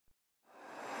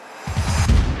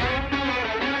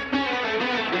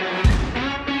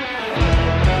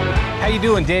you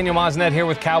doing? Daniel Mosnet here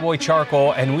with Cowboy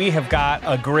Charcoal, and we have got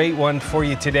a great one for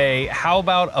you today. How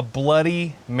about a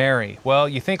Bloody Mary? Well,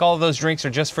 you think all of those drinks are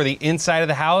just for the inside of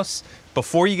the house?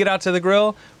 Before you get out to the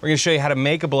grill, we're gonna show you how to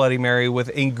make a Bloody Mary with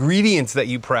ingredients that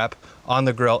you prep on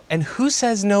the grill. And who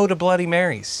says no to Bloody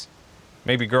Marys?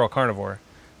 Maybe Girl Carnivore,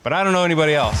 but I don't know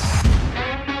anybody else.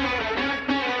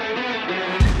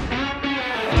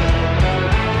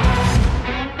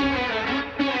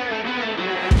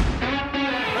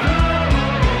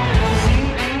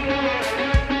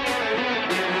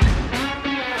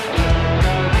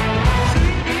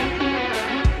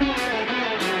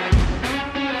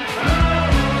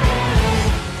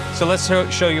 So let's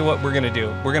show you what we're gonna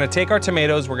do. We're gonna take our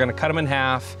tomatoes, we're gonna cut them in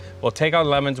half. We'll take our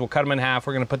lemons, we'll cut them in half.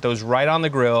 We're gonna put those right on the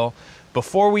grill.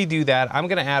 Before we do that, I'm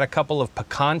gonna add a couple of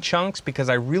pecan chunks because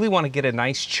I really wanna get a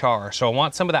nice char. So I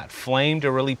want some of that flame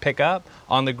to really pick up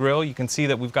on the grill. You can see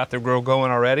that we've got the grill going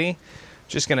already.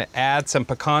 Just gonna add some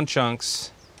pecan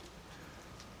chunks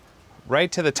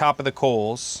right to the top of the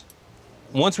coals.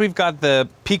 Once we've got the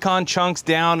pecan chunks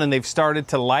down and they've started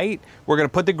to light, we're gonna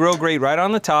put the grill grate right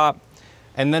on the top.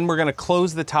 And then we're gonna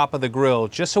close the top of the grill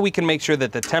just so we can make sure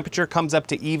that the temperature comes up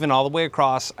to even all the way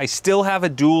across. I still have a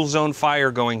dual zone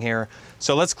fire going here.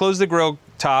 So let's close the grill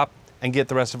top and get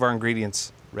the rest of our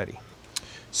ingredients ready.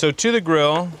 So to the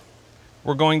grill,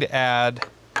 we're going to add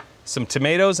some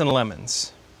tomatoes and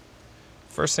lemons.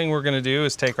 First thing we're gonna do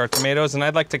is take our tomatoes, and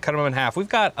I'd like to cut them in half. We've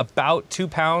got about 2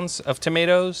 pounds of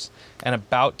tomatoes and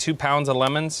about 2 pounds of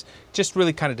lemons. Just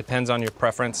really kind of depends on your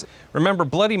preference. Remember,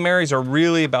 Bloody Marys are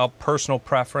really about personal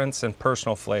preference and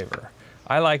personal flavor.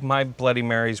 I like my Bloody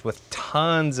Marys with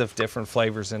tons of different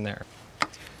flavors in there.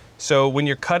 So when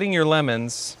you're cutting your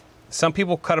lemons, some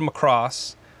people cut them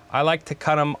across. I like to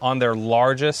cut them on their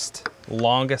largest,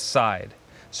 longest side.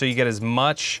 So you get as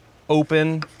much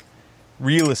open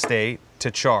real estate to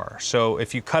char. So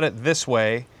if you cut it this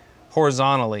way,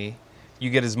 horizontally, you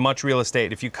get as much real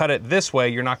estate. If you cut it this way,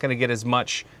 you're not gonna get as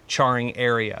much charring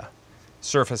area,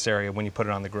 surface area when you put it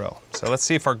on the grill. So let's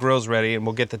see if our grill's ready, and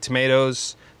we'll get the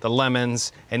tomatoes, the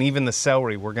lemons, and even the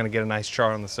celery. We're gonna get a nice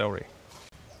char on the celery.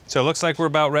 So it looks like we're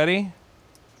about ready.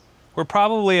 We're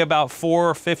probably about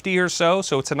 450 or so,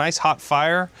 so it's a nice hot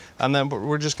fire, and then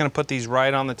we're just gonna put these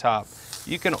right on the top.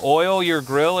 You can oil your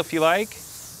grill if you like,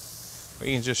 or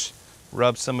you can just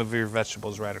rub some of your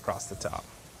vegetables right across the top.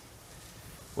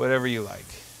 Whatever you like.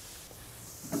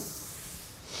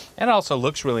 And it also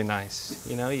looks really nice.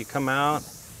 You know, you come out,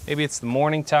 maybe it's the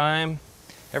morning time,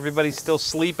 everybody's still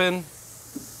sleeping.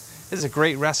 This is a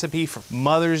great recipe for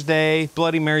Mother's Day.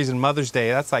 Bloody Marys and Mother's Day,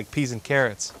 that's like peas and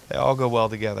carrots. They all go well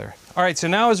together. All right, so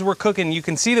now as we're cooking, you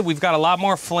can see that we've got a lot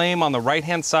more flame on the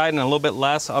right-hand side and a little bit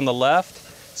less on the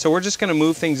left. So we're just gonna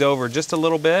move things over just a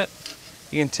little bit.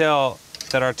 You can tell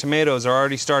that our tomatoes are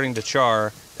already starting to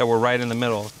char, that we're right in the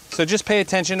middle. So just pay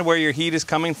attention to where your heat is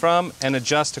coming from and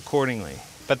adjust accordingly.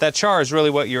 But that char is really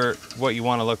what you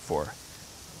want to look for.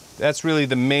 That's really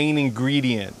the main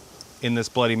ingredient in this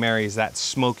Bloody Mary, is that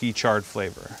smoky charred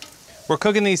flavor. We're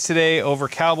cooking these today over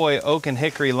Cowboy oak and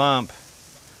hickory lump.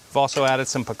 We've also added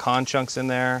some pecan chunks in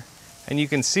there. And you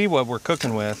can see what we're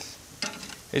cooking with.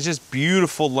 It's just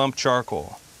beautiful lump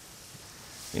charcoal.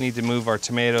 We need to move our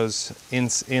tomatoes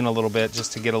in a little bit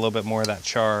just to get a little bit more of that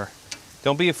char.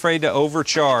 Don't be afraid to over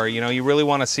char. You know, you really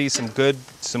want to see some good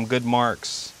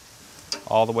marks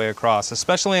all the way across,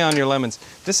 especially on your lemons.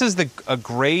 This is a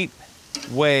great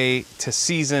way to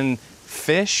season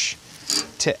fish,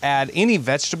 to add any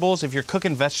vegetables. If you're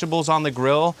cooking vegetables on the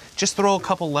grill, just throw a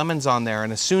couple lemons on there,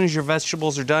 and as soon as your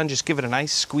vegetables are done, just give it a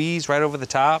nice squeeze right over the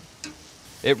top.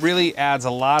 It really adds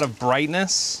a lot of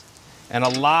brightness and a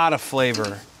lot of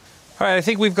flavor. All right, I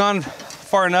think we've gone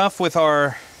far enough with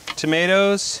our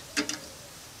tomatoes.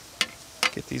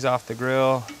 Get these off the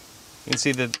grill. You can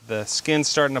see that the skin's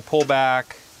starting to pull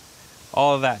back.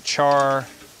 All of that char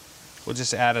will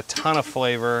just add a ton of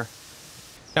flavor.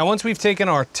 Now, once we've taken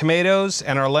our tomatoes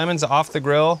and our lemons off the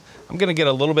grill, I'm gonna get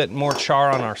a little bit more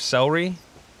char on our celery.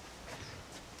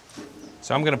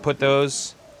 So I'm gonna put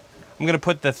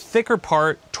the thicker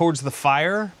part towards the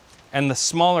fire and the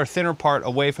smaller, thinner part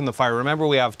away from the fire. Remember,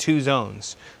 we have 2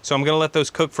 zones. So I'm gonna let those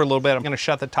cook for a little bit. I'm gonna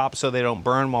shut the top so they don't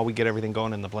burn while we get everything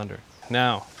going in the blender.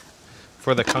 Now,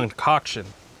 for the concoction.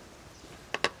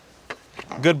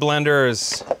 Good blender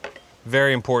is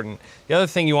very important. The other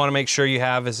thing you wanna make sure you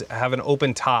have is have an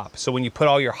open top. So when you put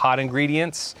all your hot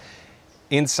ingredients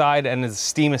inside and the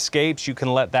steam escapes, you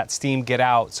can let that steam get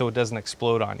out so it doesn't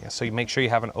explode on you. So you make sure you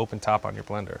have an open top on your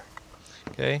blender.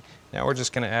 Okay, now we're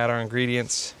just gonna add our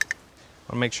ingredients.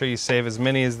 I wanna make sure you save as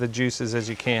many of the juices as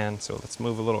you can. So let's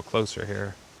move a little closer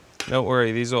here. Don't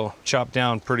worry, these will chop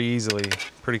down pretty easily,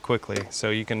 pretty quickly. So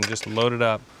you can just load it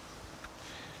up.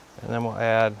 And then we'll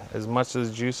add as much of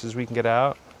the juice as we can get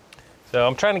out. So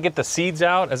I'm trying to get the seeds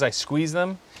out as I squeeze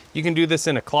them. You can do this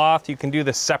in a cloth. You can do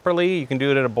this separately. You can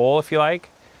do it in a bowl if you like.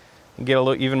 And get a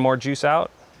little even more juice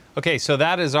out. Okay, so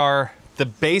that is the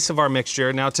base of our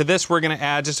mixture. Now to this, we're gonna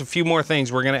add just a few more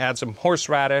things. We're gonna add some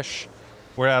horseradish.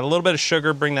 We're gonna add a little bit of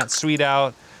sugar, bring that sweet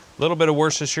out. A little bit of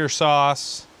Worcestershire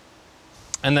sauce.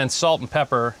 And then salt and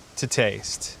pepper to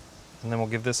taste. And then we'll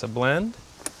give this a blend.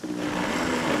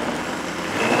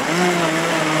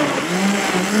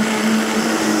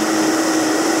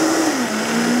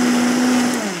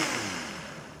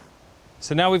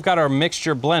 So now we've got our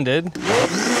mixture blended.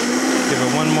 Give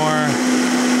it one more.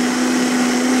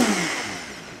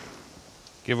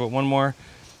 Give it one more.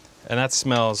 And that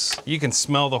smells, you can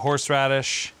smell the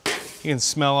horseradish. You can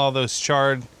smell all those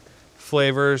charred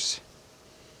flavors.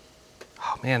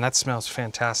 Oh man, that smells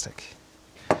fantastic.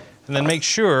 And then make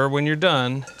sure when you're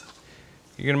done,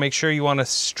 you're gonna make sure you wanna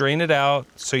strain it out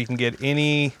so you can get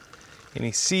any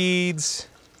seeds,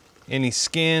 any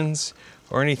skins,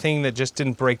 or anything that just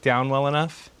didn't break down well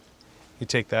enough. You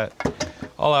take that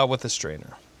all out with the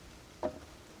strainer.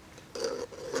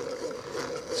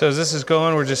 So as this is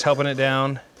going, we're just helping it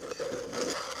down.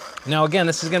 Now again,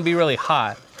 this is gonna be really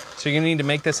hot, so you're gonna need to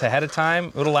make this ahead of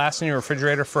time. It'll last in your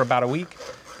refrigerator for about a week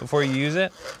before you use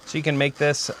it. So you can make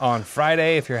this on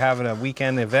Friday if you're having a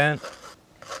weekend event.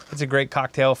 It's a great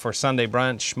cocktail for Sunday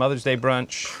brunch, Mother's Day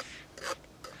brunch.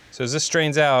 So as this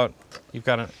strains out, you've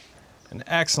got an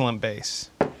excellent base.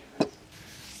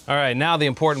 All right, now the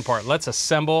important part. Let's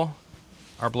assemble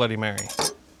our Bloody Mary.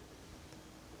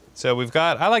 So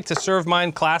I like to serve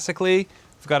mine classically.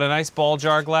 We've got a nice ball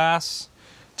jar glass.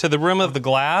 To the rim of the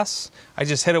glass, I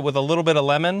just hit it with a little bit of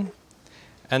lemon,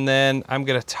 and then I'm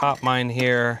gonna top mine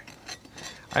here.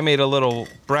 I made a little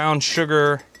brown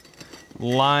sugar,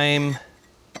 lime,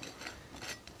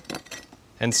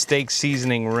 and steak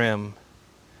seasoning rim.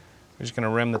 We're just gonna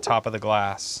rim the top of the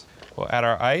glass. We'll add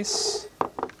our ice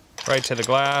right to the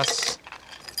glass.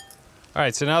 All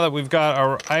right, so now that we've got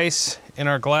our ice in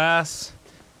our glass,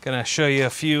 gonna show you a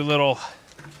few little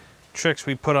tricks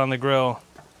we put on the grill.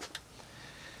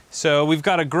 So we've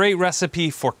got a great recipe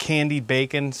for candied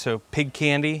bacon, so pig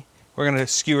candy. We're gonna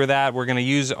skewer that. We're gonna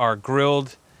use our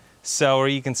grilled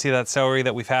celery. You can see that celery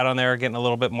that we've had on there, getting a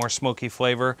little bit more smoky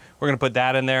flavor. We're gonna put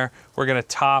that in there. We're gonna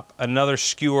top another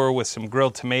skewer with some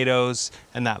grilled tomatoes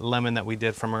and that lemon that we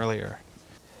did from earlier.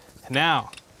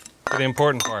 Now, for the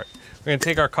important part. We're gonna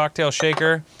take our cocktail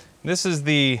shaker. This is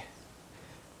the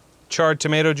charred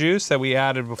tomato juice that we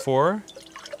added before.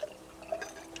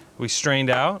 We strained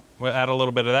out. We'll add a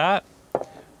little bit of that.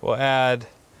 We'll add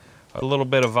a little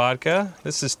bit of vodka.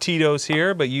 This is Tito's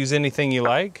here, but use anything you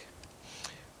like.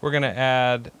 We're gonna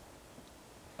add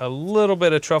a little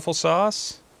bit of truffle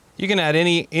sauce. You can add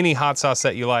any hot sauce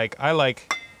that you like. I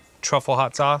like truffle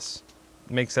hot sauce.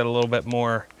 It makes it a little bit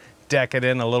more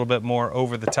decadent, a little bit more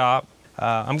over the top.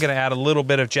 I'm gonna add a little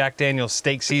bit of Jack Daniel's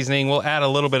steak seasoning. We'll add a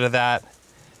little bit of that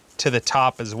to the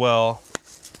top as well.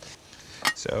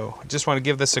 So I just want to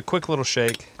give this a quick little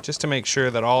shake just to make sure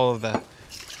that all of the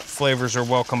flavors are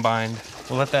well combined.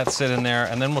 We'll let that sit in there,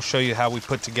 and then we'll show you how we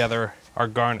put together our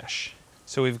garnish.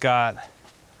 So we've got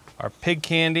our pig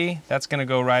candy, that's gonna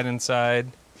go right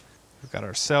inside. We've got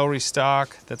our celery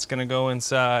stalk, that's gonna go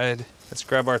inside. Let's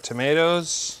grab our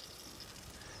tomatoes.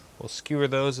 We'll skewer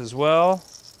those as well,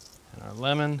 and our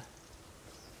lemon.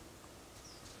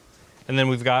 And then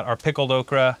we've got our pickled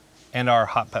okra and our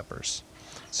hot peppers.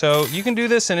 So you can do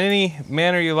this in any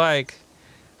manner you like.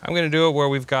 I'm gonna do it where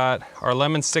we've got our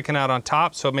lemon sticking out on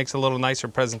top so it makes a little nicer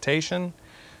presentation.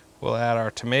 We'll add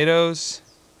our tomatoes.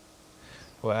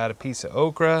 We'll add a piece of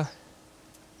okra.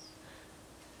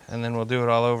 And then we'll do it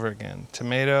all over again.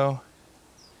 Tomato.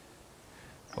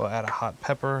 We'll add a hot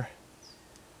pepper.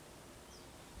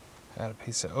 Add a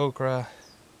piece of okra.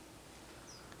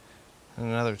 And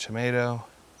another tomato.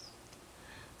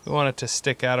 We want it to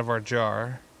stick out of our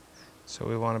jar. So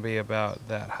we want to be about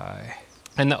that high.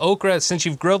 And the okra, since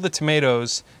you've grilled the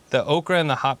tomatoes, the okra and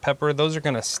the hot pepper, those are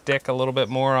going to stick a little bit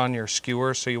more on your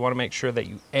skewer, so you want to make sure that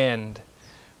you end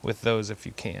with those if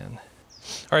you can.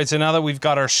 All right, so now that we've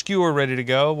got our skewer ready to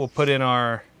go, we'll put in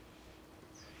our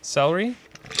celery.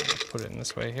 Put it in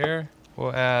this way here.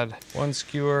 We'll add one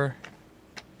skewer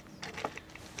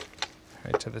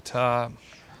right to the top.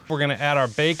 We're going to add our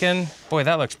bacon. Boy,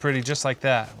 that looks pretty just like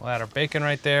that. We'll add our bacon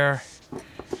right there.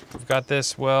 We've got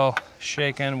this well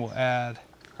shaken. We'll add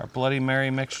our Bloody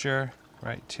Mary mixture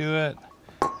right to it.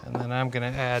 And then I'm gonna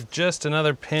add just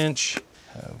another pinch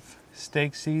of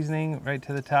steak seasoning right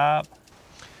to the top.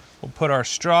 We'll put our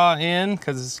straw in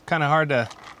because it's kind of hard to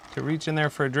reach in there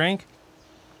for a drink.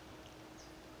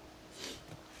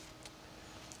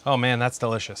 Oh man, that's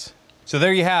delicious. So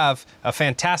there you have a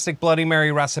fantastic Bloody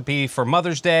Mary recipe for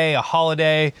Mother's Day, a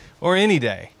holiday, or any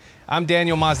day. I'm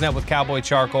Daniel Mosnet with Cowboy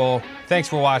Charcoal. Thanks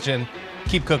for watching.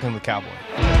 Keep cooking with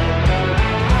Cowboy.